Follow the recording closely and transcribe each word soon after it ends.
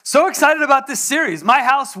So excited about this series. My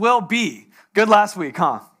house will be. Good last week,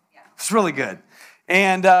 huh? Yeah. It's really good.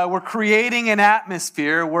 And we're creating an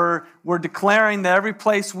atmosphere. We're declaring that every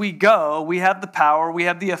place we go, we have the power, we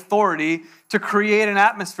have the authority to create an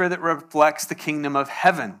atmosphere that reflects the kingdom of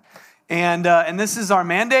heaven. And this is our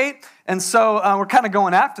mandate. And so we're kind of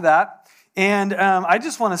going after that. And I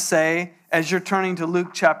just want to say, as you're turning to Luke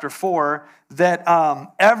chapter 4,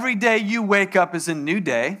 that every day you wake up is a new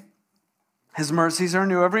day. His mercies are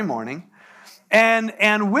new every morning.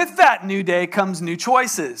 And with that new day comes new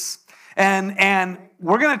choices. And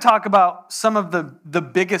we're going to talk about some of the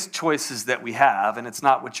biggest choices that we have. And it's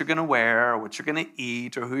not what you're going to wear or what you're going to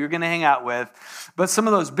eat or who you're going to hang out with. But some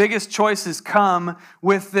of those biggest choices come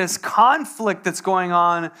with this conflict that's going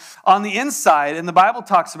on the inside. And the Bible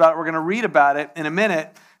talks about it. We're going to read about it in a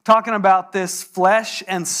minute, talking about this flesh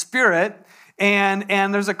and spirit.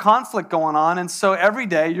 And there's a conflict going on. And so every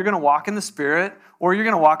day you're going to walk in the spirit or you're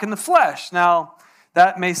going to walk in the flesh. Now,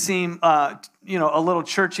 that may seem a little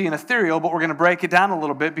churchy and ethereal, but we're going to break it down a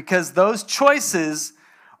little bit because those choices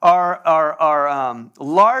are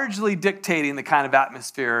largely dictating the kind of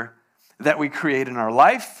atmosphere that we create in our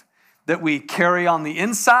life, that we carry on the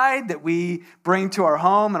inside, that we bring to our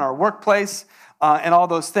home and our workplace, and all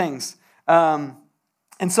those things.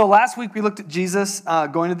 And so last week we looked at Jesus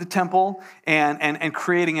going to the temple and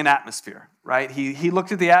creating an atmosphere, right? He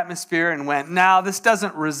looked at the atmosphere and went, "Now this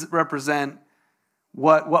doesn't represent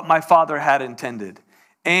what my Father had intended."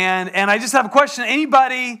 And I just have a question.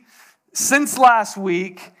 Anybody, since last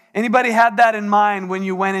week, anybody had that in mind when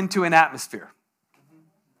you went into an atmosphere?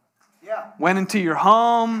 Yeah. Went into your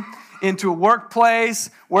home, into a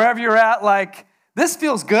workplace, wherever you're at, like, this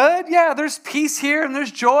feels good. Yeah, there's peace here and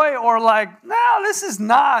there's joy. Or like, no, this is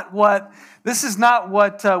not what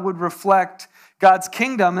would reflect God's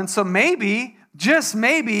kingdom. And so maybe, just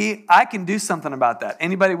maybe, I can do something about that.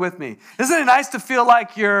 Anybody with me? Isn't it nice to feel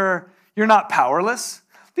like you're not powerless?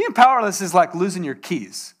 Being powerless is like losing your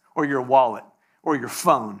keys or your wallet or your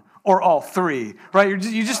phone or all three, right?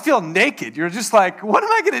 You just feel naked. You're just like, what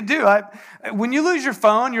am I going to do? When you lose your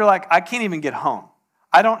phone, you're like, I can't even get home.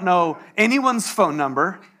 I don't know anyone's phone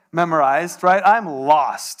number memorized, right? I'm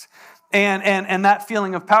lost. And that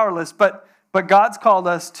feeling of powerless. But God's called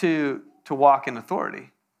us to walk in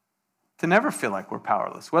authority, to never feel like we're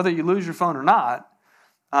powerless. Whether you lose your phone or not,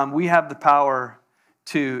 we have the power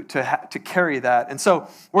to carry that. And so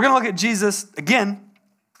we're going to look at Jesus again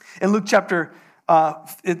in Luke chapter,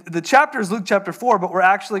 the chapter is Luke chapter 4, but we're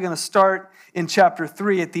actually going to start in chapter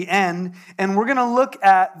 3 at the end. And we're going to look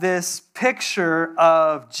at this picture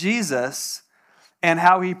of Jesus and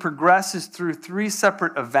how he progresses through 3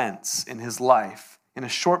 separate events in his life in a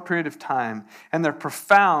short period of time. And they're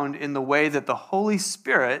profound in the way that the Holy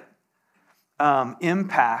Spirit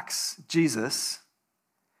impacts Jesus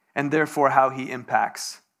and therefore how he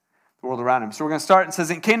impacts the world around him. So we're going to start. It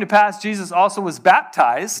says, "It came to pass, Jesus also was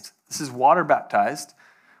baptized." This is water baptized.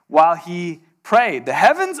 "While he prayed, the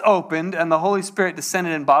heavens opened and the Holy Spirit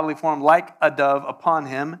descended in bodily form like a dove upon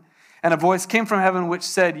him. And a voice came from heaven which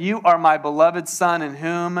said, 'You are my beloved Son in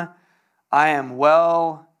whom I am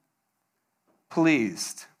well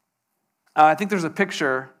pleased.'" I think there's a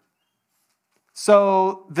picture.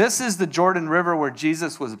 So this is the Jordan River where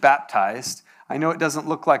Jesus was baptized. I know it doesn't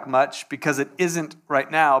look like much because it isn't right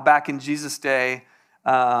now. Back in Jesus' day,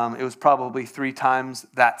 it was probably 3 times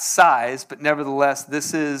that size. But nevertheless,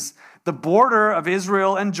 this is the border of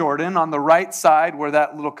Israel and Jordan. On the right side, where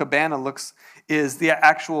that little cabana looks, is the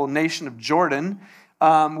actual nation of Jordan,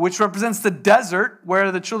 which represents the desert where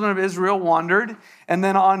the children of Israel wandered. And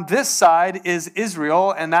then on this side is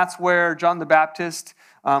Israel, and that's where John the Baptist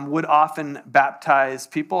would often baptize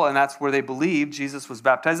people, and that's where they believed Jesus was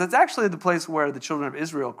baptized. That's actually the place where the children of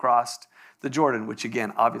Israel crossed the Jordan, which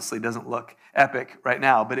again, obviously doesn't look epic right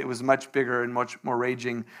now, but it was much bigger and much more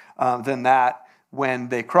raging than that when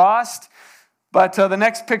they crossed. But the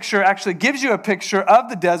next picture actually gives you a picture of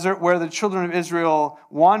the desert where the children of Israel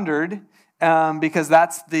wandered, because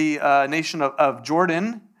that's the nation of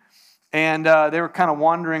Jordan. And they were kind of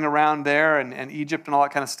wandering around there and Egypt and all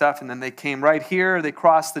that kind of stuff. And then they came right here, they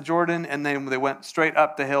crossed the Jordan, and then they went straight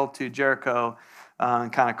up the hill to Jericho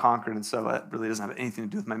and kind of conquered. And so it really doesn't have anything to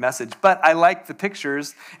do with my message. But I like the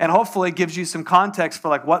pictures, and hopefully it gives you some context for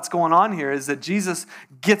like what's going on here is that Jesus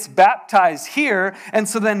gets baptized here. And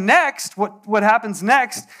so then next, what happens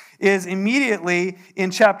next is immediately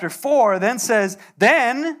in chapter 4, then says,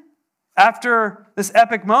 then after this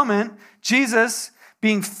epic moment, Jesus,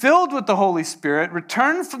 being filled with the Holy Spirit,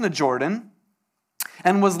 returned from the Jordan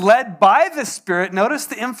and was led by the Spirit, notice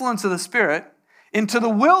the influence of the Spirit, into the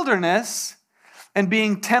wilderness, and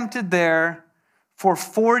being tempted there for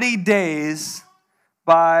 40 days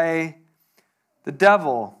by the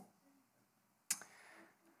devil.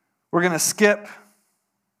 We're going to skip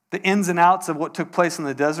the ins and outs of what took place in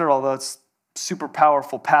the desert, although it's a super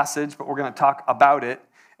powerful passage, but we're going to talk about it.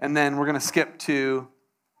 And then we're going to skip to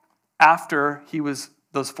after he was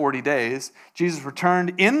those 40 days. Jesus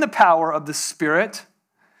returned in the power of the Spirit,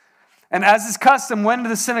 and as his custom, went to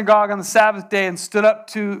the synagogue on the Sabbath day and stood up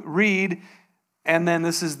to read. And then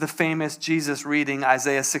this is the famous Jesus reading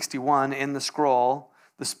Isaiah 61 in the scroll.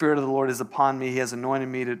 The Spirit of the Lord is upon me. He has anointed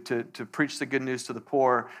me to preach the good news to the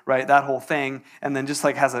poor, right? That whole thing. And then just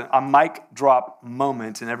like has a mic drop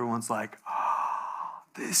moment, and everyone's like, oh,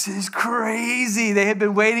 this is crazy. They had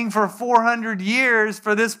been waiting for 400 years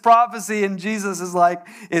for this prophecy, and Jesus is like,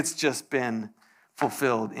 it's just been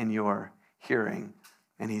fulfilled in your hearing.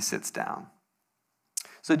 And he sits down.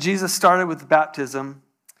 So Jesus started with baptism.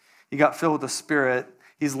 He got filled with the Spirit.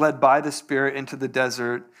 He's led by the Spirit into the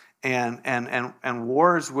desert and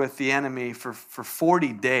wars with the enemy for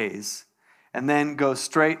 40 days, and then goes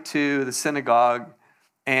straight to the synagogue.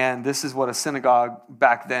 And this is what a synagogue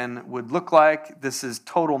back then would look like. This is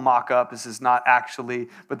total mock-up. This is not actually,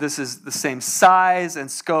 but this is the same size and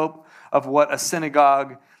scope of what a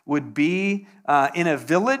synagogue would be in a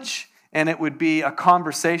village. And it would be a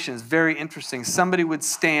conversation. It's very interesting. Somebody would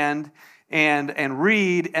stand and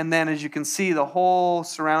read, and then as you can see, the whole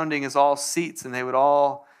surrounding is all seats, and they would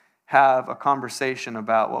all have a conversation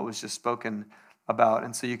about what was just spoken about.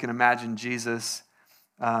 And so you can imagine Jesus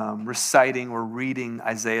reciting or reading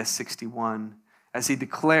Isaiah 61 as he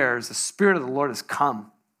declares, the Spirit of the Lord has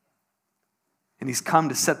come, and he's come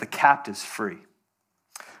to set the captives free.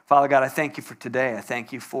 Father God, I thank you for today. I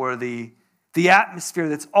thank you for the atmosphere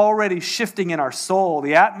that's already shifting in our soul,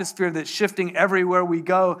 the atmosphere that's shifting everywhere we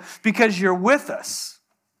go, because you're with us.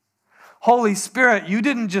 Holy Spirit, you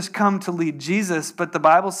didn't just come to lead Jesus, but the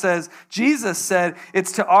Bible says, Jesus said,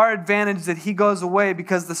 it's to our advantage that he goes away,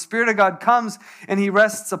 because the Spirit of God comes and he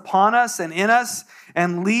rests upon us and in us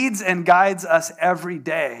and leads and guides us every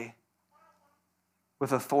day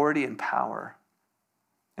with authority and power.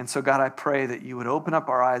 And so, God, I pray that you would open up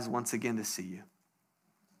our eyes once again to see you.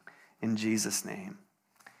 In Jesus' name,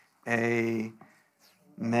 amen.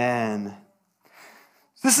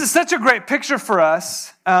 This is such a great picture for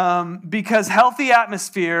us because healthy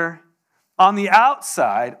atmosphere on the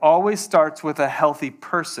outside always starts with a healthy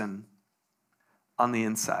person on the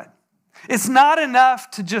inside. It's not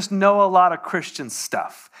enough to just know a lot of Christian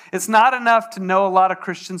stuff. It's not enough to know a lot of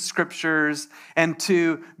Christian scriptures and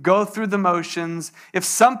to go through the motions. If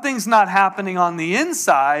something's not happening on the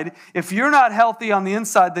inside, if you're not healthy on the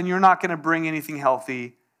inside, then you're not going to bring anything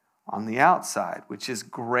healthy on the outside, which is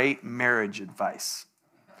great marriage advice.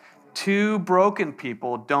 Two broken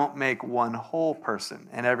people don't make one whole person.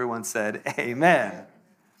 And everyone said, amen.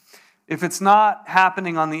 If it's not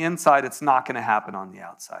happening on the inside, it's not going to happen on the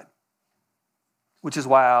outside. Which is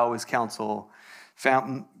why I always counsel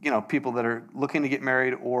people that are looking to get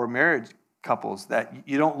married or married couples that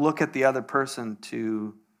you don't look at the other person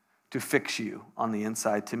to fix you on the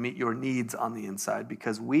inside, to meet your needs on the inside,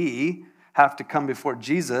 because we have to come before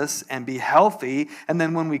Jesus and be healthy, and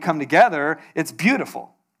then when we come together, it's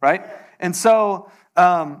beautiful, right? And so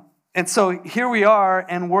here we are,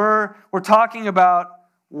 and we're talking about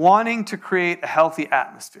wanting to create a healthy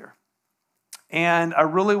atmosphere. And I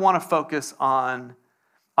really want to focus on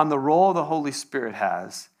the role the Holy Spirit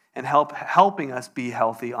has and helping us be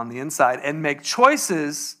healthy on the inside and make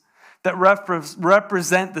choices that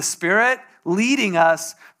represent the Spirit leading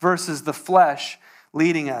us versus the flesh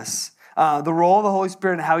leading us. The role of the Holy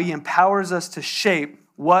Spirit and how he empowers us to shape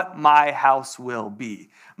what my house will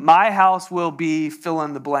be. My house will be fill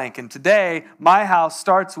in the blank. And today, my house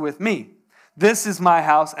starts with me. This is my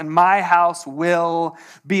house, and my house will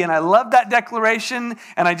be. And I love that declaration,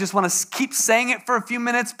 and I just want to keep saying it for a few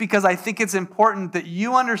minutes because I think it's important that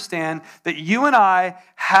you understand that you and I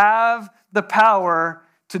have the power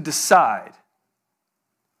to decide.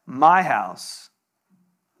 My house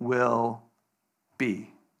will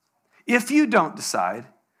be. If you don't decide,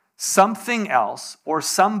 something else or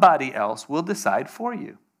somebody else will decide for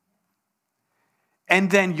you.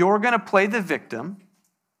 And then you're going to play the victim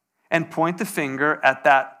and point the finger at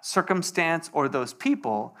that circumstance or those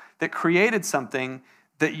people that created something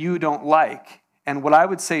that you don't like. And what I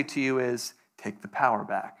would say to you is, take the power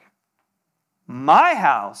back. My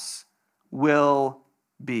house will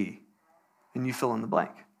be. And you fill in the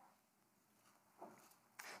blank.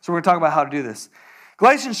 So we're going to talk about how to do this.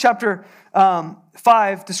 Galatians chapter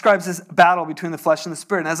 5 describes this battle between the flesh and the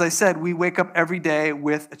spirit. And as I said, we wake up every day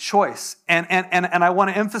with a choice. And I want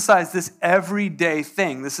to emphasize this everyday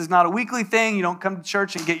thing. This is not a weekly thing. You don't come to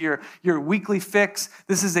church and get your weekly fix.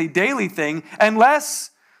 This is a daily thing. Unless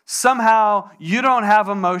somehow you don't have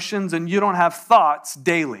emotions and you don't have thoughts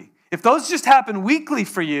daily. If those just happen weekly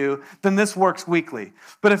for you, then this works weekly.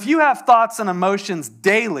 But if you have thoughts and emotions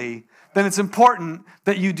daily, then it's important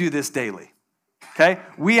that you do this daily. Okay?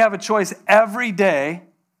 We have a choice every day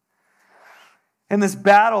in this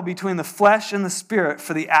battle between the flesh and the spirit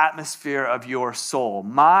for the atmosphere of your soul.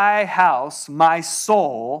 My house, my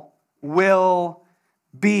soul will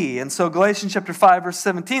be. And so Galatians chapter 5, verse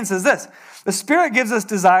 17 says this: the Spirit gives us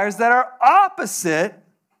desires that are opposite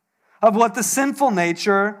of what the sinful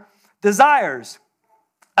nature desires.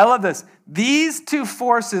 I love this. These two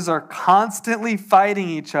forces are constantly fighting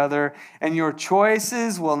each other, and your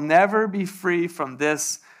choices will never be free from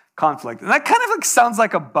this conflict. And that kind of sounds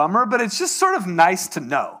like a bummer, but it's just sort of nice to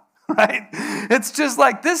know, right? It's just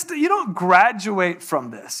like this, you don't graduate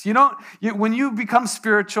from this. When you become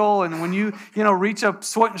spiritual and when you reach a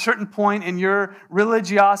certain point in your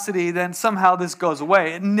religiosity, then somehow this goes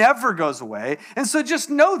away. It never goes away. And so just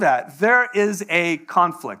know that there is a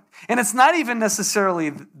conflict. And it's not even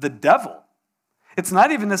necessarily the devil. It's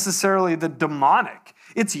not even necessarily the demonic.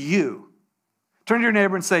 It's you. Turn to your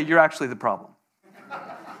neighbor and say, you're actually the problem.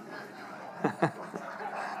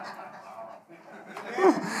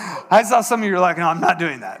 I saw some of you are like, no, I'm not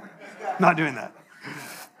doing that. I'm not doing that.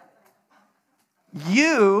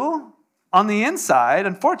 You, on the inside,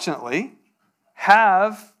 unfortunately,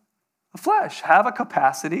 have a flesh, have a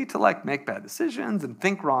capacity to make bad decisions and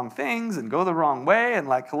think wrong things and go the wrong way. And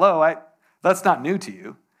that's not new to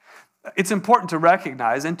you. It's important to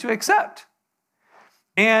recognize and to accept.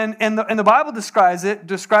 And the Bible describes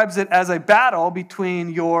it as a battle between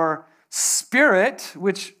your spirit,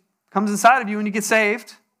 which comes inside of you when you get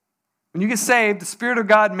saved. When you get saved, the Spirit of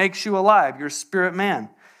God makes you alive. You're a spirit man.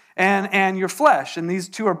 And your flesh. And these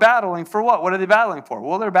two are battling for what? What are they battling for?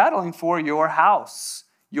 Well, they're battling for your house,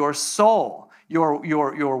 your soul, your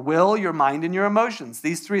will, your mind, and your emotions.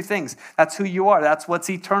 These three things. That's who you are. That's what's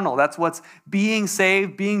eternal. That's what's being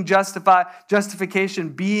saved, being justified, justification,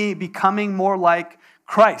 becoming more like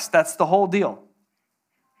Christ. That's the whole deal.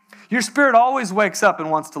 Your spirit always wakes up and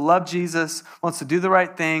wants to love Jesus, wants to do the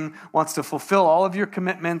right thing, wants to fulfill all of your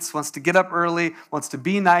commitments, wants to get up early, wants to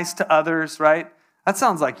be nice to others, right? That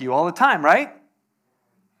sounds like you all the time, right?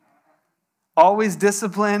 Always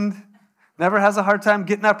disciplined, never has a hard time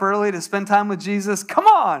getting up early to spend time with Jesus. Come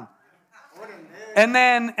on. And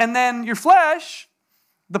then your flesh,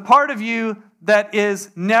 the part of you that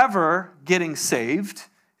is never getting saved,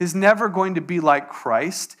 is never going to be like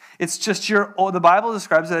Christ. It's just the Bible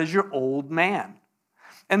describes it as your old man.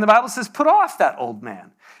 And the Bible says, put off that old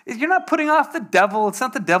man. You're not putting off the devil. It's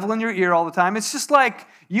not the devil in your ear all the time. It's just like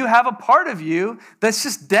you have a part of you that's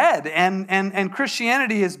just dead. And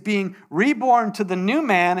Christianity is being reborn to the new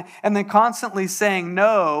man and then constantly saying,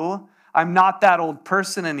 no, I'm not that old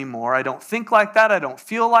person anymore. I don't think like that. I don't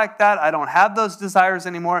feel like that. I don't have those desires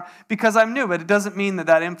anymore because I'm new. But it doesn't mean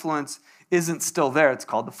that influence isn't still there. It's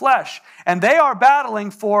called the flesh. And they are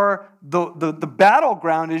battling for the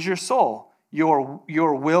battleground is your soul,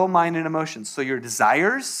 your will, mind, and emotions. So your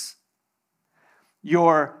desires,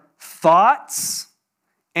 your thoughts,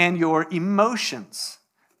 and your emotions.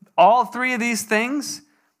 All three of these things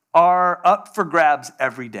are up for grabs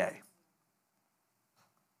every day.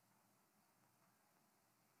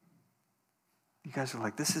 You guys are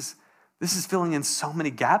like, this is filling in so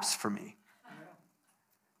many gaps for me.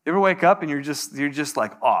 You ever wake up and you're just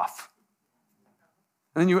like off?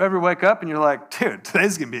 And then you ever wake up and you're like, dude,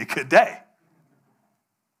 today's going to be a good day.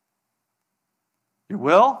 Your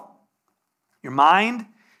will, your mind,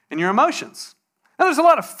 and your emotions. Now, there's a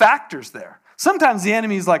lot of factors there. Sometimes the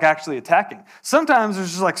enemy is actually attacking. Sometimes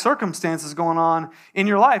there's just circumstances going on in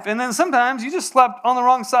your life. And then sometimes you just slept on the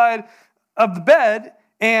wrong side of the bed.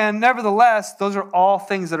 And nevertheless, those are all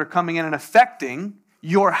things that are coming in and affecting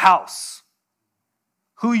your house.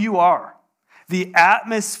 Who you are, the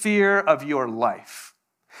atmosphere of your life.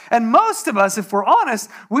 And most of us, if we're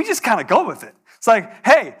honest, we just kind of go with it. It's like,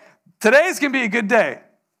 hey, today's going to be a good day.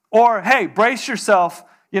 Or, hey, brace yourself,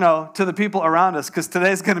 to the people around us because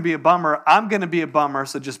today's going to be a bummer. I'm going to be a bummer,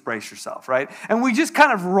 so just brace yourself, right? And we just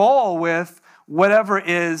kind of roll with whatever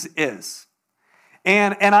is.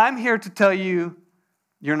 And I'm here to tell you,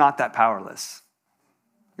 you're not that powerless.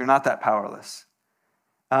 You're not that powerless.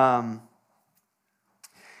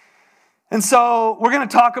 And so we're going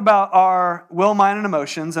to talk about our will, mind, and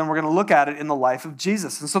emotions, and we're going to look at it in the life of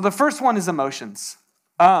Jesus. And so the first one is emotions.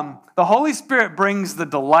 The Holy Spirit brings the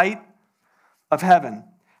delight of heaven.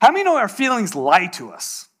 How many know our feelings lie to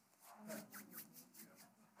us?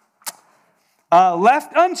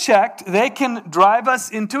 Left unchecked, they can drive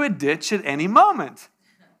us into a ditch at any moment.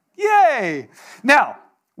 Yay! Now,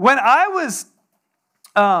 when I was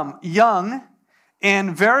young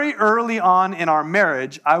and very early on in our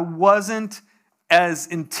marriage, I wasn't as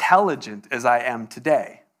intelligent as I am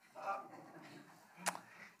today.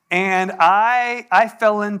 And I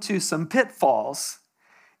fell into some pitfalls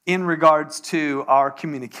in regards to our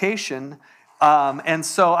communication. And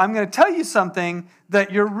so I'm going to tell you something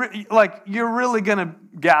that you're really going to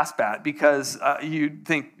gasp at because you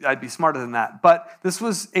think I'd be smarter than that. But this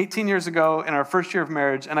was 18 years ago in our first year of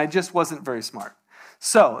marriage, and I just wasn't very smart.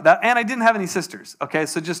 And I didn't have any sisters, okay?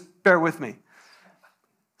 So just bear with me.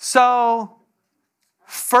 So,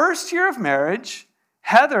 first year of marriage,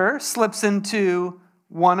 Heather slips into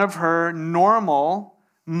one of her normal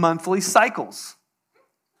monthly cycles.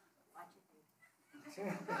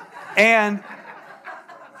 And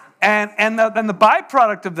the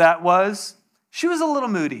byproduct of that was she was a little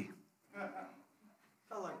moody.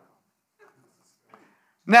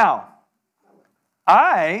 Now,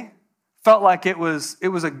 I felt like it was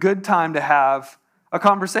a good time to have a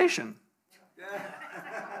conversation.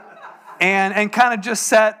 And kind of just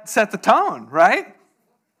set the tone, right?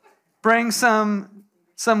 Bring some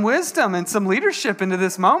wisdom and some leadership into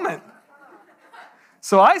this moment.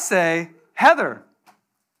 So I say, Heather,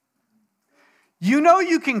 you know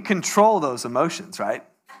you can control those emotions, right?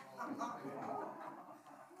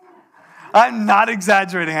 I'm not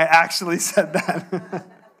exaggerating. I actually said that.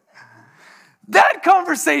 That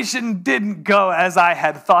conversation didn't go as I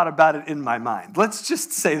had thought about it in my mind. Let's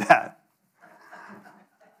just say that.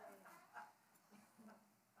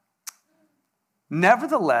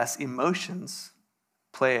 Nevertheless, emotions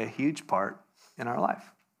play a huge part in our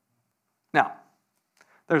life. Now,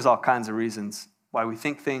 there's all kinds of reasons why we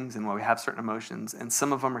think things and why we have certain emotions, and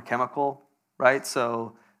some of them are chemical, right?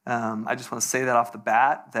 So I just want to say that off the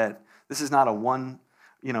bat, that this is not a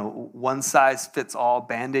one-size-fits-all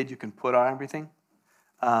Band-Aid you can put on everything.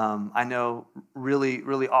 I know really,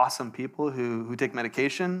 really awesome people who take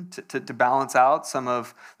medication to balance out some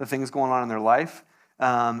of the things going on in their life.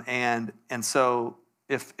 And so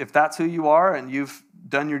if that's who you are and you've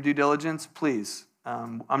done your due diligence, please.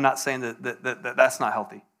 I'm not saying that that's not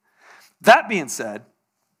healthy. That being said,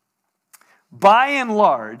 by and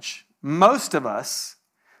large, most of us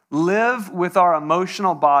live with our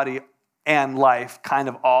emotional body and life kind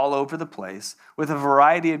of all over the place with a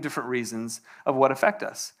variety of different reasons of what affect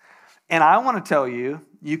us. And I want to tell you,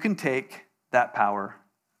 you can take that power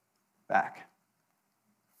back.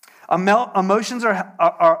 Emotions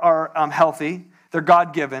are healthy. They're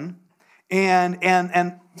God-given.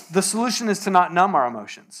 And the solution is to not numb our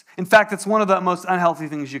emotions. In fact, it's one of the most unhealthy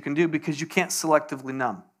things you can do because you can't selectively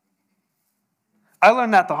numb. I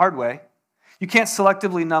learned that the hard way. You can't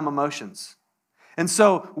selectively numb emotions. And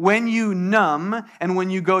so when you numb and when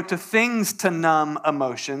you go to things to numb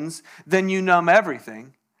emotions, then you numb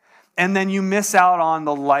everything. And then you miss out on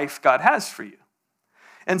the life God has for you.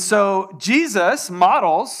 And so Jesus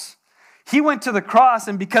models, he went to the cross,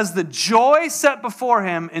 and because the joy set before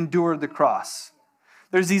him endured the cross.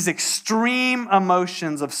 There's these extreme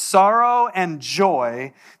emotions of sorrow and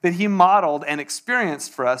joy that he modeled and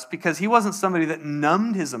experienced for us because he wasn't somebody that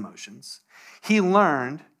numbed his emotions. He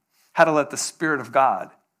learned how to let the Spirit of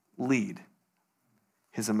God lead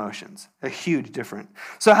his emotions. A huge difference.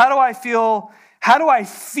 So how do I feel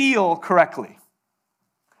correctly?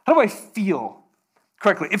 How do I feel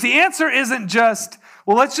correctly? If the answer isn't just,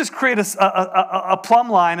 well, let's just create a plumb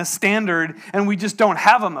line, a standard, and we just don't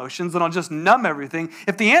have emotions, and I'll just numb everything.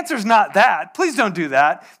 If the answer is not that, please don't do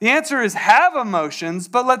that. The answer is have emotions,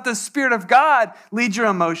 but let the Spirit of God lead your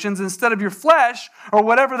emotions instead of your flesh or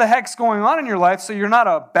whatever the heck's going on in your life, so you're not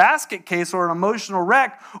a basket case or an emotional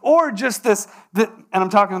wreck or just this, and I'm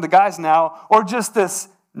talking to the guys now, or just this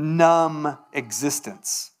numb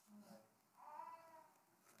existence.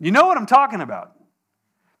 You know what I'm talking about.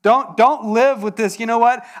 Don't live with this, you know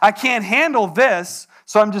what? I can't handle this,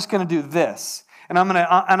 so I'm just going to do this. And I'm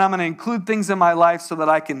going to include things in my life so that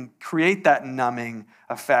I can create that numbing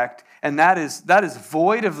effect. And that is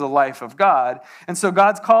void of the life of God. And so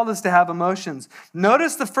God's called us to have emotions.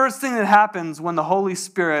 Notice the first thing that happens when the Holy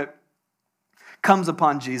Spirit comes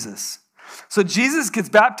upon Jesus. So Jesus gets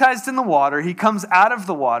baptized in the water. He comes out of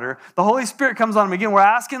the water. The Holy Spirit comes on him again. We're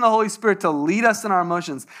asking the Holy Spirit to lead us in our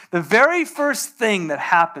emotions. The very first thing that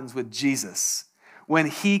happens with Jesus when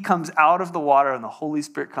he comes out of the water and the Holy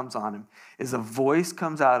Spirit comes on him is a voice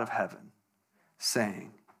comes out of heaven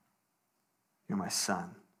saying, You're my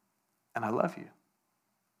son, and I love you.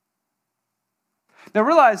 Now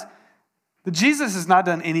realize that Jesus has not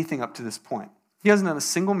done anything up to this point. He hasn't done a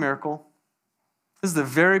single miracle. This is the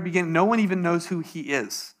very beginning. No one even knows who he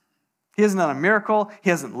is. He hasn't done a miracle. He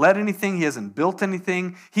hasn't led anything. He hasn't built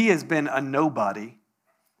anything. He has been a nobody.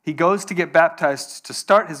 He goes to get baptized to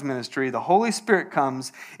start his ministry. The Holy Spirit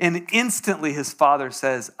comes, and instantly his Father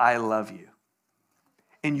says, I love you.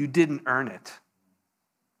 And you didn't earn it.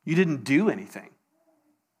 You didn't do anything.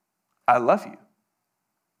 I love you.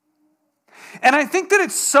 And I think that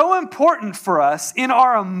it's so important for us in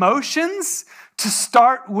our emotions to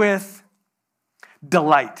start with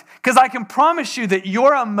delight. Because I can promise you that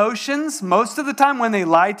your emotions, most of the time when they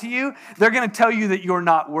lie to you, they're going to tell you that you're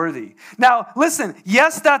not worthy. Now, listen,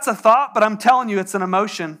 yes, that's a thought, but I'm telling you it's an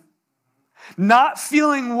emotion. Not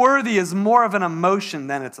feeling worthy is more of an emotion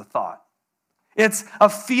than it's a thought. It's a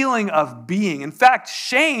feeling of being. In fact,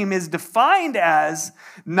 shame is defined as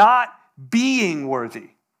not being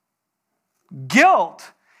worthy.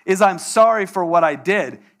 Guilt is I'm sorry for what I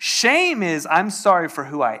did. Shame is I'm sorry for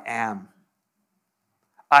who I am.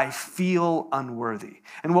 I feel unworthy.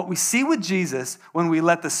 And what we see with Jesus, when we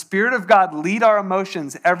let the Spirit of God lead our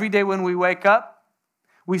emotions every day when we wake up,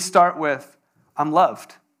 we start with, I'm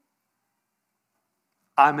loved.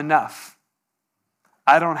 I'm enough.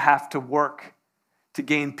 I don't have to work to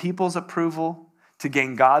gain people's approval, to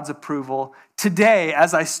gain God's approval. Today,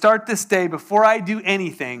 as I start this day, before I do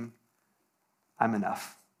anything, I'm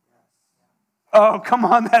enough. Oh, come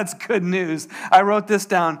on, that's good news. I wrote this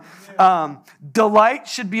down. Delight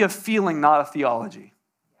should be a feeling, not a theology.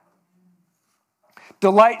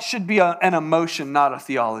 Delight should be an emotion, not a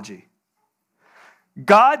theology.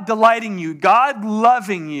 God delighting you, God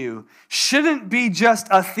loving you, shouldn't be just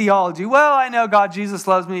a theology. Well, I know God, Jesus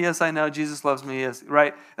loves me. Yes, I know Jesus loves me. Yes,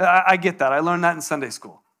 right? I get that. I learned that in Sunday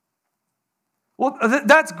school. Well,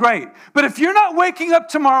 that's great. But if you're not waking up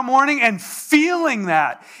tomorrow morning and feeling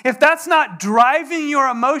that, if that's not driving your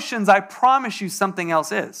emotions, I promise you something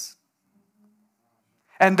else is.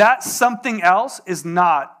 And that something else is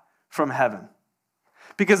not from heaven.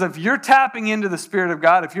 Because if you're tapping into the Spirit of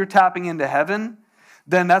God, if you're tapping into heaven,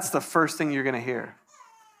 then that's the first thing you're going to hear.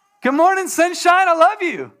 Good morning, sunshine. I love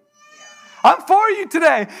you. I'm for you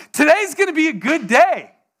today. Today's going to be a good day.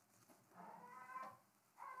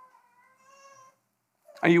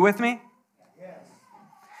 Are you with me? Yes.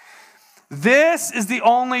 This is the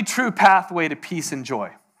only true pathway to peace and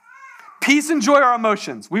joy. Peace and joy are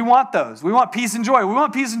emotions. We want those. We want peace and joy. We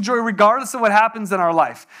want peace and joy regardless of what happens in our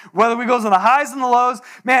life. Whether we go on the highs and the lows,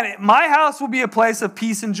 man, my house will be a place of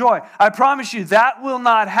peace and joy. I promise you that will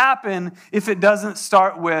not happen if it doesn't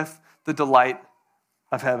start with the delight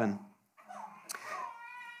of heaven.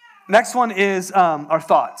 Next one is our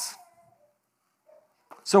thoughts.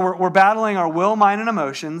 So we're battling our will, mind, and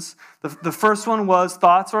emotions. The first one was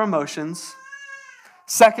thoughts or emotions.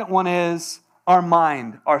 Second one is our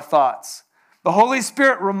mind, our thoughts. The Holy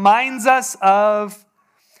Spirit reminds us of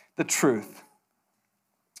the truth.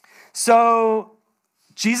 So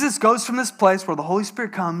Jesus goes from this place where the Holy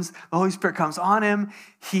Spirit comes on him.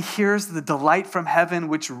 He hears the delight from heaven,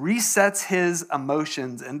 which resets his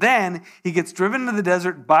emotions. And then he gets driven into the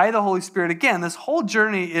desert by the Holy Spirit. Again, this whole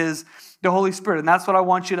journey is the Holy Spirit. And that's what I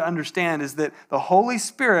want you to understand is that the Holy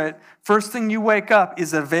Spirit, first thing you wake up,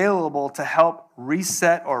 is available to help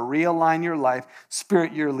reset or realign your life.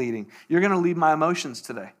 Spirit, you're leading. You're going to lead my emotions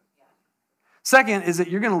today. Second is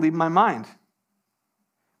that you're going to lead my mind.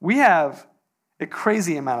 We have a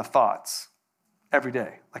crazy amount of thoughts every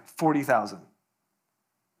day, like 40,000.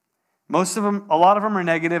 Most of them, a lot of them are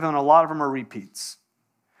negative and a lot of them are repeats.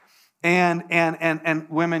 And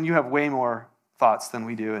women, you have way more thoughts than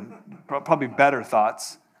we do and probably better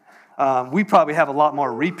thoughts. We probably have a lot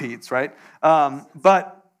more repeats, right?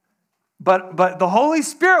 But the Holy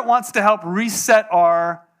Spirit wants to help reset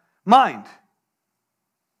our mind.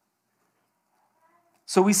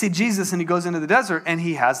 So we see Jesus and he goes into the desert and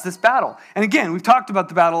he has this battle. And again, we've talked about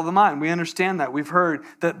the battle of the mind. We understand that. We've heard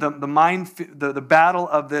that the battle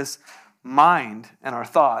of this mind and our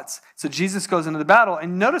thoughts. So Jesus goes into the battle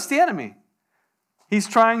and notice the enemy. He's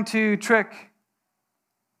trying to trick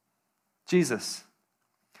Jesus.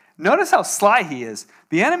 Notice how sly he is.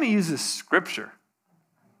 The enemy uses scripture.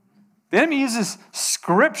 The enemy uses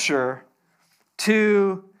scripture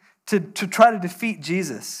to try to defeat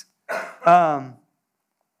Jesus.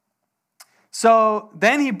 So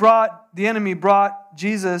then the enemy brought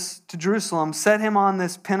Jesus to Jerusalem, set him on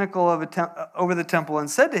this pinnacle of over the temple,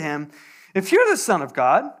 and said to him, if you're the Son of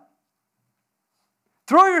God,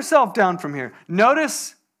 throw yourself down from here.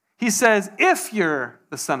 Notice he says, if you're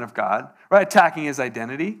the Son of God, right? Attacking his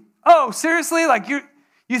identity. oh, seriously? Like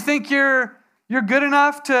you think you're good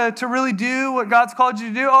enough to really do what God's called you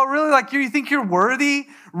to do? Oh, really? Like you think you're worthy?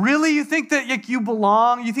 Really? You think that you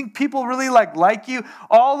belong? You think people really like you?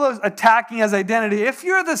 All those attacking as identity. If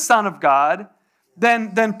you're the Son of God,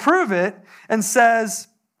 then prove it and says,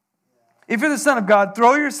 if you're the Son of God,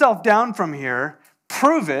 throw yourself down from here,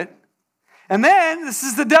 prove it. And then, this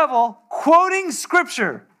is the devil quoting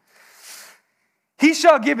Scripture. He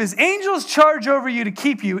shall give his angels charge over you to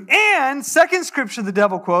keep you. And, second Scripture the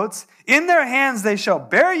devil quotes, in their hands they shall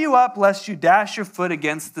bear you up, lest you dash your foot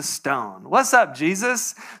against the stone. What's up,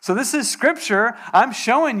 Jesus? So this is Scripture. I'm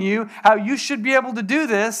showing you how you should be able to do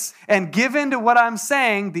this and give in to what I'm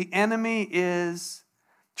saying. The enemy is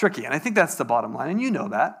tricky. And I think that's the bottom line. And you know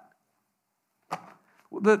that.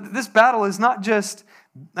 This battle is not just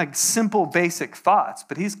like simple, basic thoughts,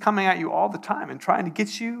 but he's coming at you all the time and trying to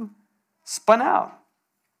get you spun out,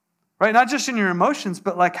 right? Not just in your emotions,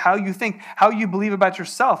 but like how you think, how you believe about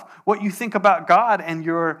yourself, what you think about God and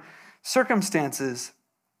your circumstances.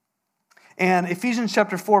 And Ephesians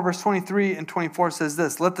chapter 4, verse 23 and 24 says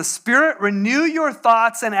this, let the Spirit renew your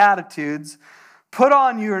thoughts and attitudes, put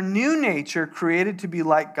on your new nature, created to be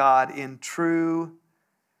like God in true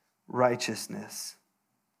righteousness.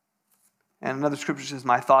 And another scripture says,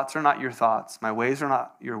 my thoughts are not your thoughts. My ways are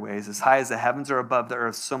not your ways. As high as the heavens are above the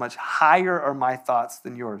earth, so much higher are my thoughts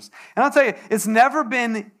than yours. And I'll tell you, it's never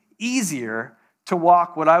been easier to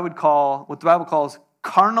walk what the Bible calls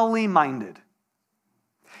carnally minded.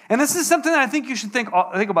 And this is something that I think you should think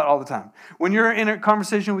about all the time. When you're in a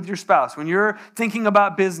conversation with your spouse, when you're thinking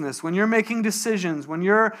about business, when you're making decisions, when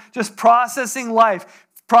you're just processing life,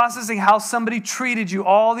 processing how somebody treated you,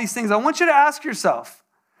 all these things, I want you to ask yourself,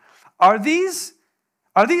 Are these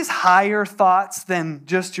higher thoughts than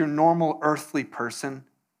just your normal earthly person?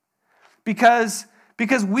 Because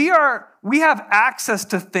we have access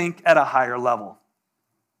to think at a higher level,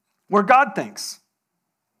 where God thinks.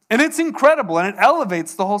 And it's incredible, and it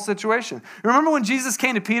elevates the whole situation. Remember when Jesus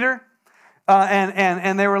came to Peter,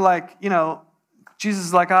 and they were like, Jesus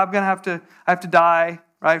is like, I have to die,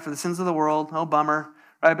 right, for the sins of the world. Oh, bummer,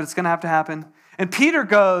 right, but it's going to have to happen. And Peter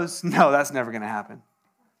goes, no, that's never going to happen.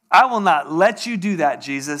 I will not let you do that,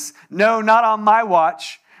 Jesus. No, not on my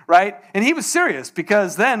watch, right? And he was serious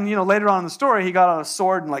because then, later on in the story, he got out a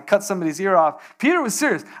sword and cut somebody's ear off. Peter was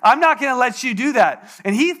serious. I'm not going to let you do that.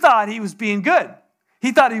 And he thought he was being good.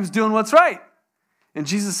 He thought he was doing what's right. And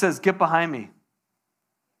Jesus says, get behind me.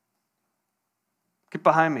 Get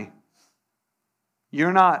behind me.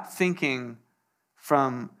 You're not thinking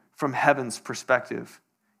from heaven's perspective.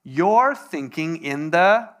 You're thinking in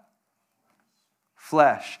the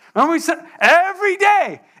flesh. Remember we said every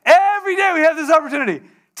day we have this opportunity.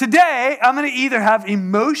 Today, I'm going to either have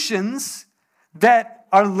emotions that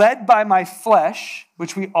are led by my flesh,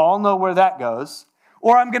 which we all know where that goes,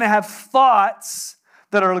 or I'm going to have thoughts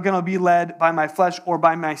that are going to be led by my flesh or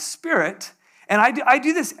by my spirit. And I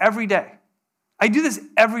do this every day. I do this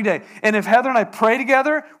every day. And if Heather and I pray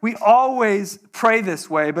together, we always pray this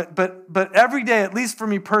way. But every day, at least for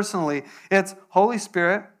me personally, it's Holy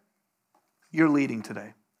Spirit, you're leading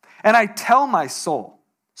today. And I tell my soul,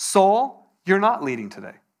 you're not leading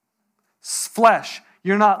today. Flesh,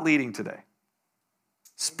 you're not leading today.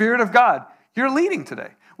 Spirit of God, you're leading today.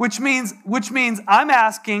 Which means I'm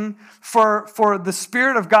asking for the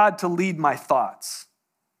Spirit of God to lead my thoughts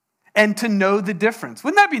and to know the difference.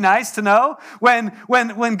 Wouldn't that be nice to know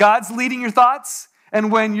when God's leading your thoughts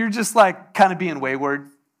and when you're just kind of being wayward?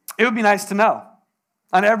 It would be nice to know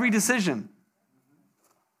on every decision.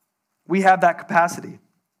 We have that capacity.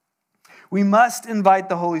 We must invite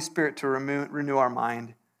the Holy Spirit to renew our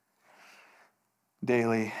mind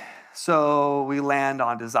daily. So we land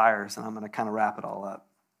on desires, and I'm going to kind of wrap it all up.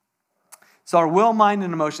 So our will, mind,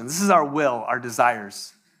 and emotions. This is our will, our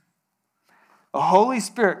desires. The Holy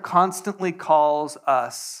Spirit constantly calls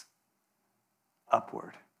us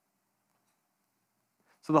upward.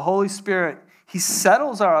 So the Holy Spirit, he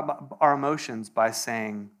settles our emotions by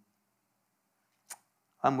saying,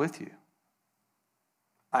 I'm with you.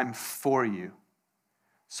 I'm for you.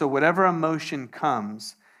 So whatever emotion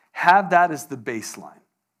comes, have that as the baseline.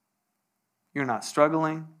 You're not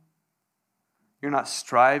struggling. You're not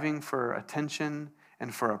striving for attention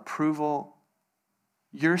and for approval.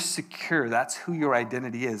 You're secure. That's who your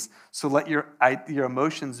identity is. So let your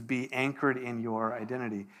emotions be anchored in your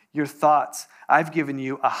identity. Your thoughts, I've given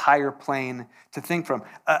you a higher plane to think from,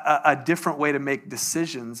 a different way to make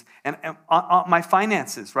decisions. And on my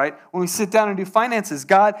finances, right? When we sit down and do finances,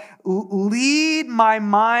 God, lead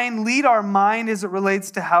our mind as it relates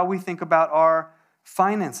to how we think about our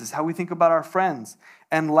finances, how we think about our friends.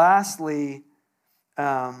 And lastly,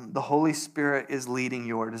 the Holy Spirit is leading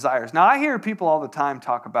your desires. Now, I hear people all the time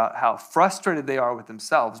talk about how frustrated they are with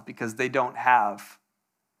themselves because they don't have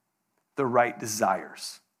the right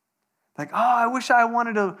desires. Like, oh, I wish I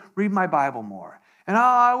wanted to read my Bible more. And oh,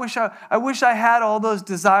 I wish I had all those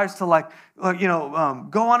desires to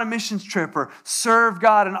go on a missions trip or serve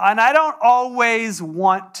God. And I don't always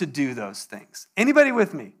want to do those things. Anybody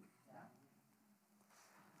with me?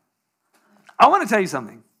 I want to tell you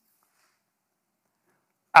something.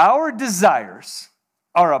 Our desires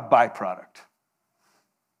are a byproduct.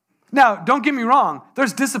 Now, don't get me wrong.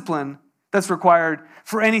 There's discipline that's required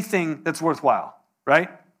for anything that's worthwhile, right?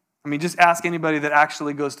 I mean, just ask anybody that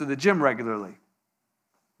actually goes to the gym regularly,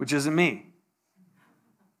 which isn't me.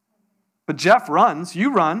 But Jeff runs,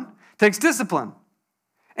 you run, takes discipline.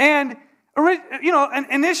 And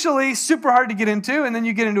initially super hard to get into, and then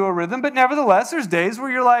you get into a rhythm, but nevertheless, there's days where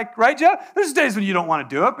you're like, right, Jeff? There's days when you don't want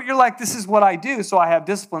to do it, but you're like, this is what I do, so I have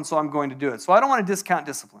discipline, so I'm going to do it. So I don't want to discount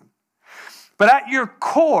discipline. But at your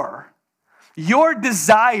core, your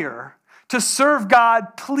desire to serve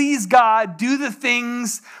God, please God, do the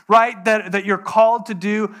things, right, that you're called to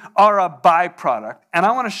do are a byproduct. And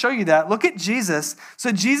I want to show you that. Look at Jesus.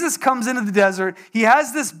 So Jesus comes into the desert. He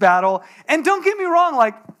has this battle. And don't get me wrong,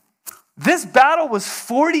 like, this battle was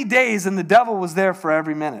 40 days and the devil was there for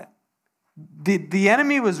every minute. The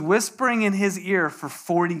enemy was whispering in his ear for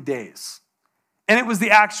 40 days. And it was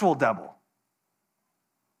the actual devil.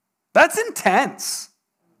 That's intense.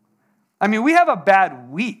 I mean, we have a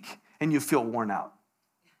bad week and you feel worn out,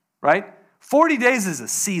 right? 40 days is a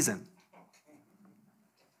season.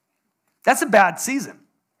 That's a bad season.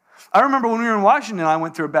 I remember when we were in Washington, I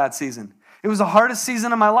went through a bad season. It was the hardest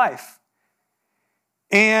season of my life.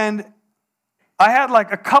 And I had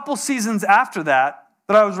like a couple seasons after that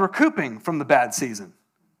I was recouping from the bad season.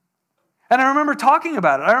 And I remember talking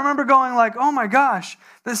about it. I remember going like, oh my gosh,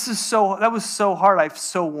 that was so hard. I'm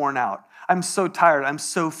so worn out. I'm so tired. I'm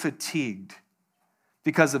so fatigued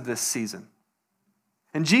because of this season.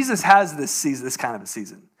 And Jesus has this kind of a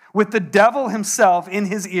season with the devil himself in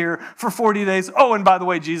his ear for 40 days. Oh, and by the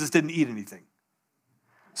way, Jesus didn't eat anything.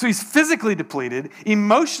 So he's physically depleted,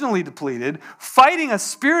 emotionally depleted, fighting a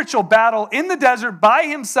spiritual battle in the desert by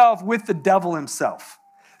himself with the devil himself.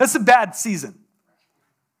 That's a bad season.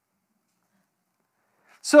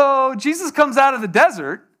 So Jesus comes out of the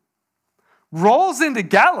desert, rolls into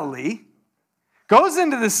Galilee, goes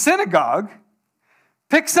into the synagogue,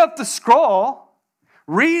 picks up the scroll,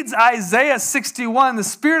 reads Isaiah 61, the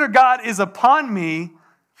Spirit of God is upon me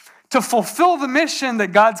to fulfill the mission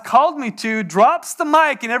that God's called me to, drops the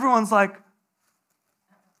mic, and everyone's like,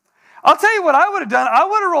 I'll tell you what I would have done. I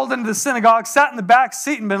would have rolled into the synagogue, sat in the back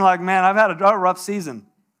seat, and been like, man, I've had a rough season.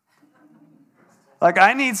 Like,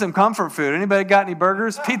 I need some comfort food. Anybody got any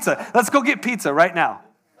burgers? Pizza. Let's go get pizza right now.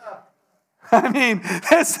 I mean,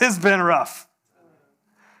 this has been rough.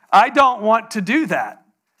 I don't want to do that.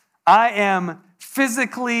 I am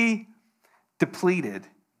physically depleted.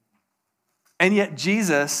 And yet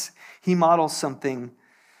Jesus, he models something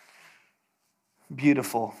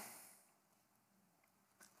beautiful.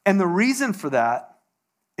 And the reason for that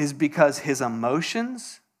is because his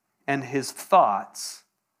emotions and his thoughts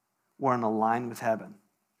were in line with heaven.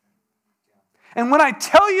 And when I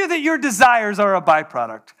tell you that your desires are a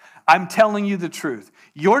byproduct, I'm telling you the truth.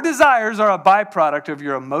 Your desires are a byproduct of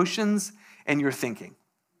your emotions and your thinking.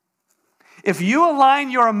 If you align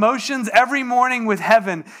your emotions every morning with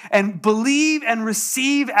heaven and believe and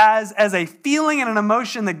receive as a feeling and an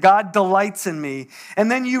emotion that God delights in me, and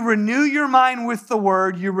then you renew your mind with the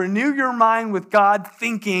word, you renew your mind with God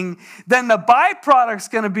thinking, then the byproduct's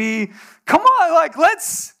going to be, come on, like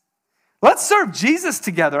let's serve Jesus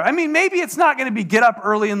together. I mean, maybe it's not going to be get up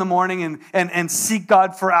early in the morning and seek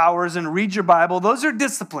God for hours and read your Bible. Those are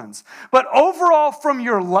disciplines. But overall, from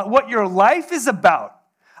what your life is about,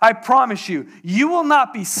 I promise you, you will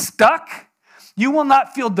not be stuck. You will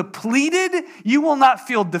not feel depleted. You will not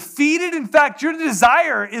feel defeated. In fact, your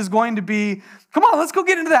desire is going to be, come on, let's go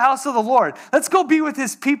get into the house of the Lord. Let's go be with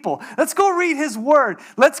his people. Let's go read his word.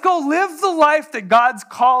 Let's go live the life that God's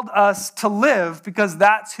called us to live because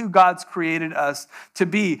that's who God's created us to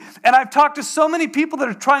be. And I've talked to so many people that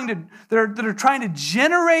are trying to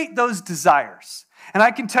generate those desires. And I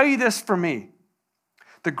can tell you this for me.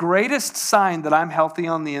 The greatest sign that I'm healthy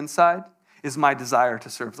on the inside is my desire to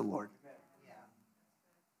serve the Lord.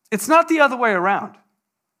 It's not the other way around.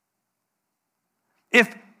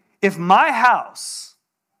 If my house,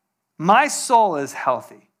 my soul is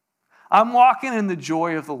healthy, I'm walking in the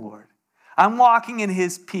joy of the Lord, I'm walking in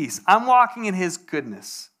his peace, I'm walking in his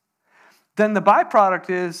goodness, then the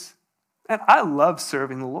byproduct is, and I love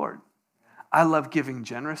serving the Lord. I love giving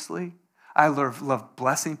generously. I love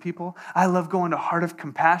blessing people. I love going to Heart of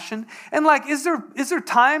Compassion. And like, is there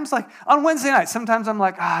times like on Wednesday night, sometimes I'm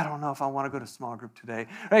like, I don't know if I want to go to small group today,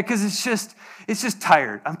 right? Because it's just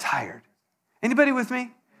tired. I'm tired. Anybody with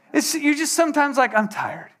me? You're just sometimes like, I'm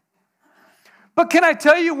tired. But can I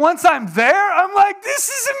tell you, once I'm there, I'm like, this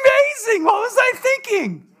is amazing. What was I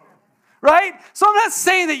thinking? Right? So I'm not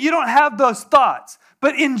saying that you don't have those thoughts,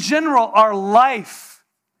 but in general, our life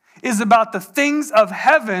is about the things of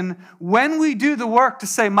heaven when we do the work to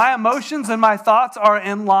say my emotions and my thoughts are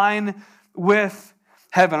in line with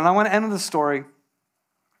heaven. And I want to end with a story.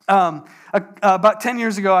 About 10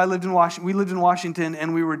 years ago, we lived in Washington,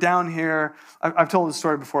 and we were down here. I've told this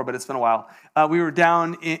story before, but it's been a while. We were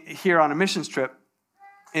down here on a missions trip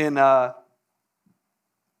in like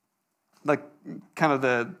kind of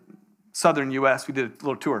the southern U.S. We did a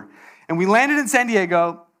little tour. And we landed in San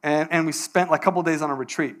Diego, and we spent like a couple of days on a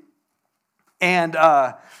retreat. And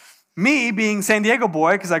me being San Diego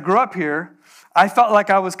boy, because I grew up here, I felt like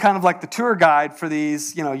I was kind of like the tour guide for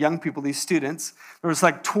these, young people, these students. There was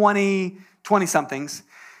like 20-somethings.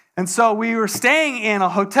 And so we were staying in a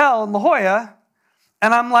hotel in La Jolla,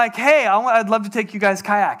 and I'm like, hey, I'd love to take you guys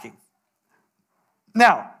kayaking.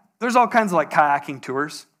 Now, there's all kinds of like kayaking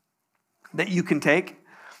tours that you can take.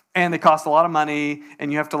 And they cost a lot of money,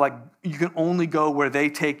 and you can only go where they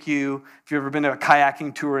take you. If you've ever been to a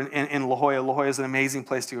kayaking tour in La Jolla is an amazing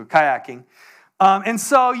place to go kayaking. And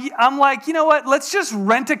so I'm like, you know what? Let's just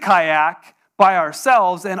rent a kayak by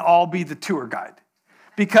ourselves and I'll be the tour guide.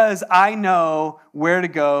 Because I know where to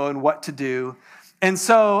go and what to do. And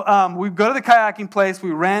so we go to the kayaking place,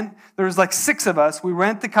 there's like 6 of us, we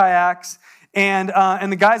rent the kayaks, and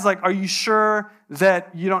the guy's like, are you sure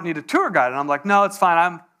that you don't need a tour guide? And I'm like, no, it's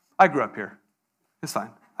fine, I grew up here. It's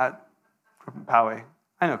fine. I grew up in Poway.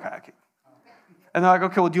 I know kayaking. And they're like,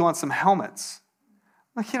 okay, well, do you want some helmets?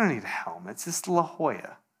 I'm like, you don't need helmets. It's La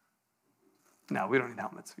Jolla. No, we don't need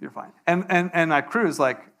helmets. You're fine. And my crew's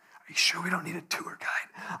like, are you sure we don't need a tour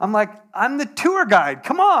guide? I'm like, I'm the tour guide.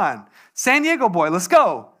 Come on. San Diego boy, let's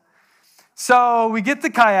go. So we get the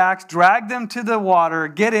kayaks, drag them to the water,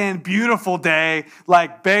 get in, beautiful day,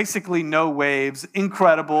 like basically no waves,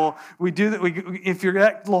 incredible. We do that. If you're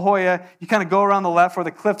at La Jolla, you kind of go around the left where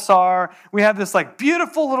the cliffs are. We have this like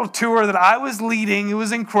beautiful little tour that I was leading. It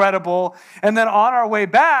was incredible. And then on our way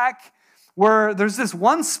back, there's this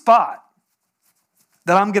one spot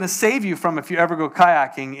that I'm going to save you from if you ever go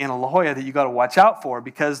kayaking in La Jolla that you got to watch out for,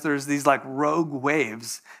 because there's these like rogue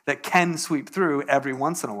waves that can sweep through every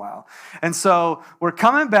once in a while. And so we're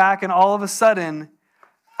coming back, and all of a sudden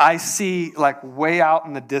I see like way out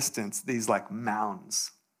in the distance these like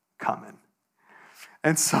mounds coming.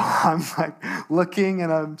 And so I'm like looking,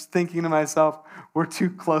 and I'm thinking to myself, we're too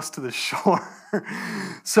close to the shore.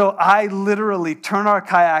 So I literally turn our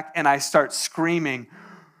kayak and I start screaming,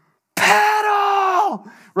 paddle,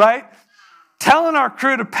 right? Telling our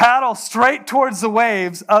crew to paddle straight towards the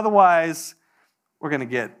waves, otherwise we're gonna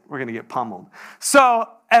get pummeled. So,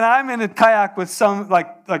 and I'm in a kayak with some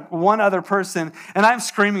like one other person, and I'm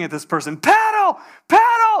screaming at this person, paddle,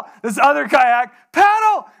 paddle. This other kayak,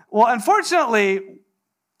 paddle. Well, unfortunately,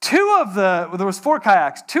 there was 4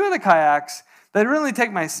 kayaks. 2 of the kayaks, they didn't really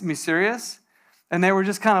take me serious, and they were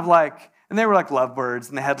just kind of like. And they were like lovebirds,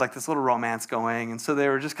 and they had like this little romance going. And so they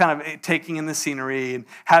were just kind of taking in the scenery and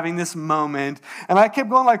having this moment. And I kept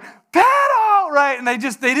going like, paddle, right? And they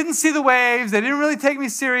didn't see the waves. They didn't really take me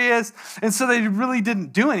serious. And so they really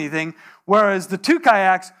didn't do anything. Whereas the 2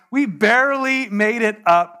 kayaks, we barely made it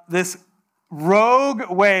up this rogue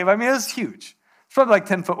wave. I mean, it was huge. It's probably like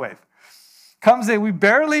 10-foot wave. Comes in, we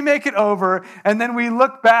barely make it over. And then we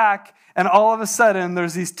look back, and all of a sudden,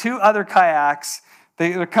 there's these 2 other kayaks.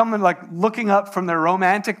 They're coming, like, looking up from their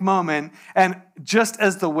romantic moment, and just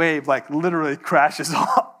as the wave, like, literally crashes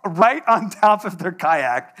right on top of their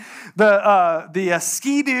kayak, the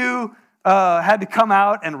Ski-Doo had to come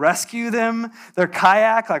out and rescue them. Their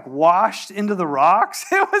kayak, like, washed into the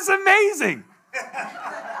rocks. It was amazing.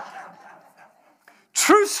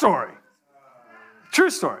 True story. True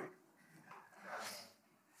story.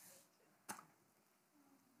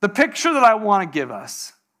 The picture that I want to give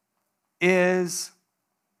us is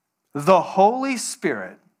the Holy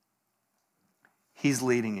Spirit. He's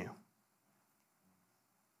leading you.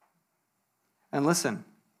 And listen,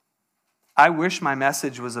 I wish my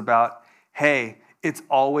message was about, hey, it's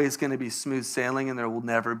always going to be smooth sailing and there will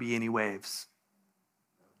never be any waves.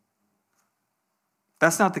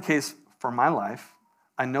 That's not the case for my life.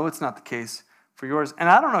 I know it's not the case for yours. And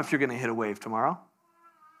I don't know if you're going to hit a wave tomorrow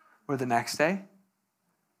or the next day.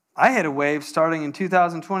 I hit a wave starting in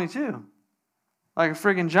 2022. Like a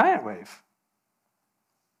friggin' giant wave.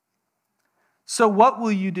 So what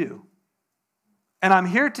will you do? And I'm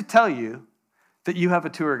here to tell you that you have a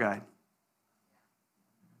tour guide.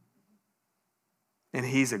 And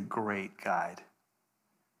he's a great guide.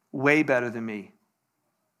 Way better than me.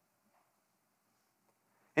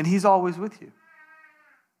 And he's always with you.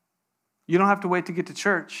 You don't have to wait to get to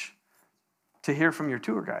church to hear from your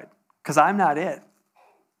tour guide, because I'm not it.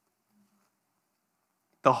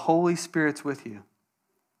 The Holy Spirit's with you.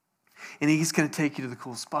 And he's going to take you to the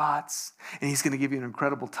cool spots, and he's going to give you an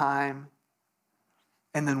incredible time.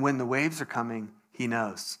 And then when the waves are coming, he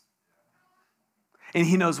knows. And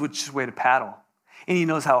he knows which way to paddle. And he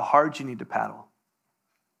knows how hard you need to paddle.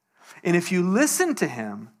 And if you listen to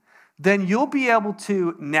him, then you'll be able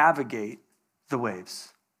to navigate the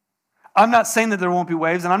waves. I'm not saying that there won't be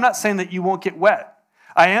waves, and I'm not saying that you won't get wet.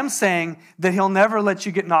 I am saying that he'll never let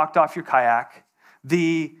you get knocked off your kayak.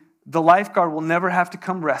 The lifeguard will never have to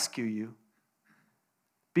come rescue you,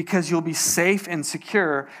 because you'll be safe and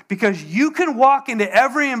secure, because you can walk into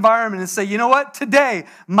every environment and say, you know what, today,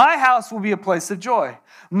 my house will be a place of joy.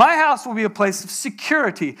 My house will be a place of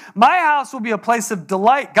security. My house will be a place of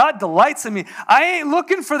delight. God delights in me. I ain't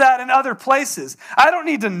looking for that in other places. I don't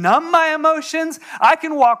need to numb my emotions. I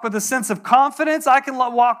can walk with a sense of confidence. I can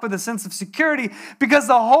walk with a sense of security, because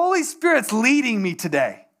the Holy Spirit's leading me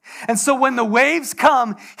today. And so when the waves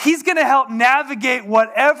come, he's going to help navigate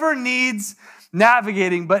whatever needs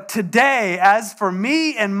navigating. But today, as for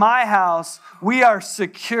me and my house, we are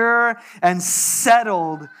secure and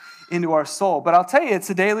settled into our soul. But I'll tell you, it's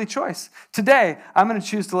a daily choice. Today, I'm going to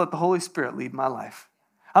choose to let the Holy Spirit lead my life.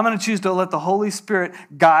 I'm going to choose to let the Holy Spirit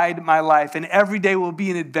guide my life. And every day will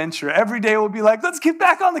be an adventure. Every day will be like, let's get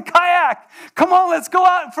back on the kayak. Come on, let's go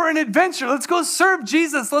out for an adventure. Let's go serve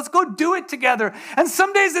Jesus. Let's go do it together. And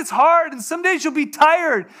some days it's hard, and some days you'll be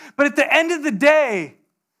tired. But at the end of the day,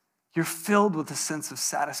 you're filled with a sense of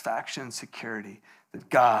satisfaction and security that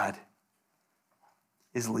God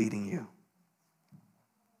is leading you.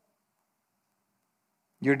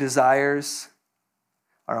 Your desires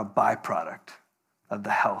are a byproduct of the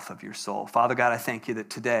health of your soul. Father God, I thank you that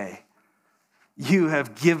today you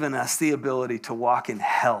have given us the ability to walk in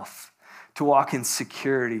health, to walk in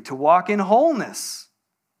security, to walk in wholeness.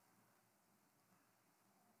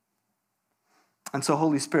 And so,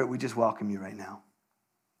 Holy Spirit, we just welcome you right now.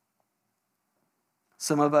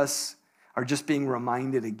 Some of us are just being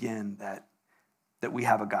reminded again that we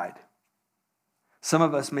have a guide. Some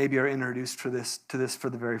of us maybe are introduced to this for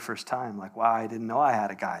the very first time. Like, wow, I didn't know I had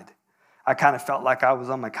a guide. I kind of felt like I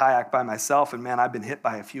was on my kayak by myself, and man, I've been hit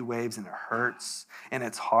by a few waves, and it hurts, and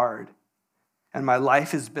it's hard. And my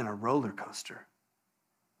life has been a roller coaster.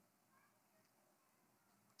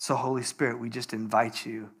 So, Holy Spirit, we just invite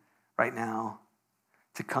you right now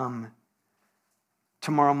to come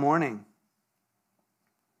tomorrow morning.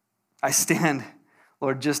 I stand,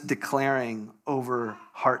 Lord, just declaring over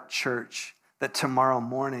Heart Church that tomorrow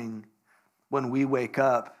morning, when we wake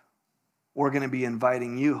up, we're going to be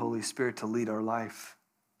inviting you, Holy Spirit, to lead our life.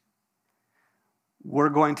 We're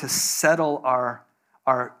going to settle our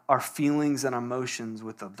feelings and emotions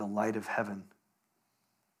with the delight of heaven.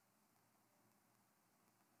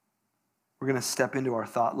 We're going to step into our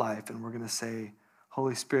thought life, and we're going to say,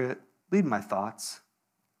 Holy Spirit, lead my thoughts.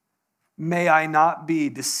 May I not be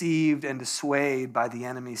deceived and dissuaded by the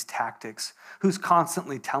enemy's tactics, who's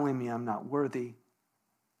constantly telling me I'm not worthy,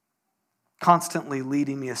 constantly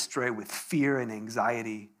leading me astray with fear and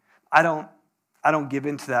anxiety. I don't give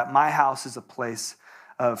into that. My house is a place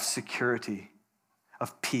of security,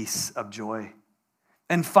 of peace, of joy.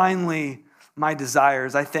 And finally, my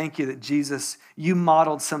desires. I thank you that Jesus, you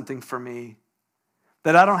modeled something for me,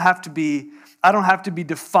 that I don't have to be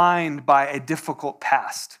defined by a difficult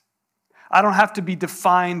past. I don't have to be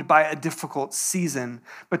defined by a difficult season,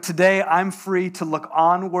 but today I'm free to look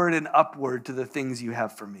onward and upward to the things you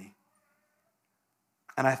have for me.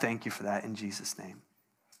 And I thank you for that in Jesus' name.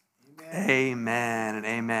 Amen and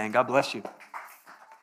amen. God bless you.